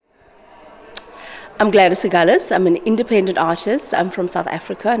I'm Gladys Agallis. I'm an independent artist. I'm from South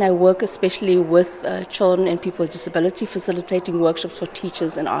Africa, and I work especially with children and people with disability, facilitating workshops for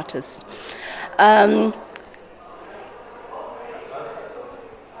teachers and artists.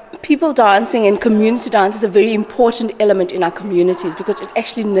 People dancing and community dance is a very important element in our communities because it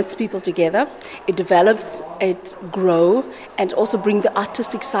actually knits people together. It develops, it grows, and also brings the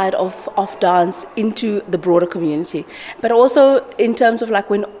artistic side of dance into the broader community. But also in terms of like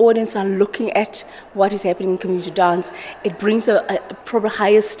when audiences are looking at what is happening in community dance, it brings a probably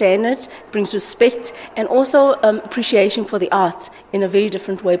higher standard, brings respect, and also appreciation for the arts in a very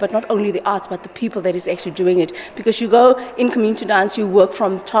different way. But not only the arts, but the people that is actually doing it. Because you go in community dance, you work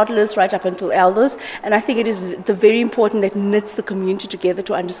from toddlers right up until elders, and I think it is the very important that knits the community together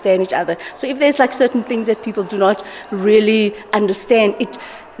to understand each other. So if there's like certain things that people do not really understand,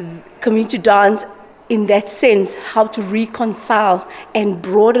 community dance in that sense help to reconcile and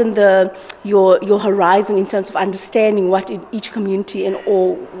broaden your horizon in terms of understanding what in each community and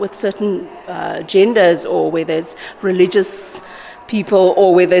or with certain genders, or whether it's religious people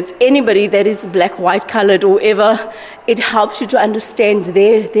or whether it's anybody that is black, white, colored, or whatever, it helps you to understand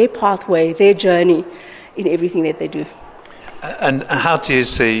their pathway, their journey in everything that they do. And how do you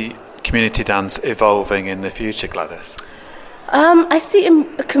see community dance evolving in the future, Gladys? I see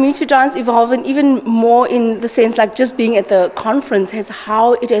community dance evolving even more in the sense like just being at the conference has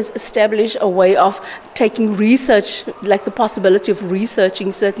how it has established a way of taking research, like the possibility of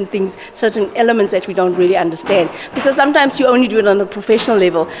researching certain things, certain elements that we don't really understand. Because sometimes you only do it on the professional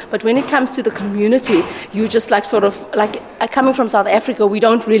level, but when it comes to the community, you just like sort of like coming from South Africa, we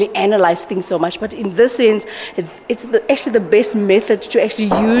don't really analyze things so much. But in this sense, it's actually the best method to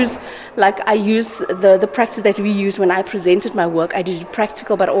actually use. Like I use the practice that we use when I presented my work. I did it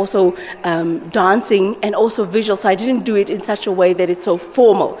practical, but also dancing and also visual. So I didn't do it in such a way that it's so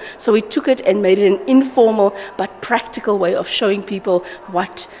formal. So we took it and made it an informal but practical way of showing people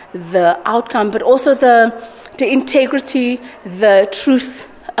what the outcome, but also the integrity, the truth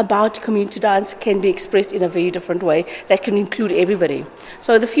about community dance can be expressed in a very different way that can include everybody.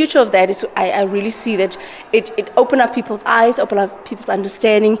 So the future of that is I really see that it open up people's eyes, open up people's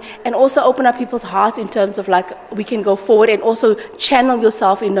understanding, and also open up people's hearts in terms of like we can go forward and also channel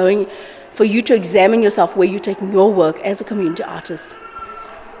yourself in knowing for you to examine yourself where you're taking your work as a community artist.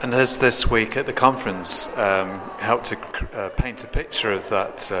 And has this week at the conference helped to paint a picture of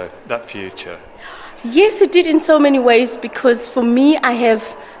that future? Yes, it did in so many ways, because for me,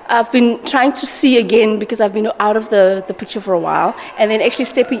 I've been trying to see again, because I've been out of the picture for a while, and then actually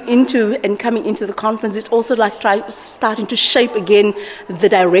stepping into and coming into the conference, it's also like starting to shape again the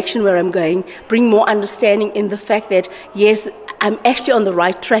direction where I'm going, bring more understanding in the fact that, yes, I'm actually on the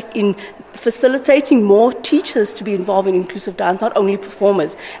right track in facilitating more teachers to be involved in inclusive dance, not only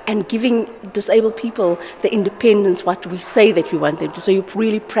performers, and giving disabled people the independence, what we say that we want them to. So you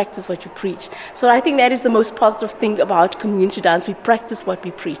really practice what you preach. So I think that is the most positive thing about community dance. We practice what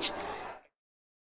we preach.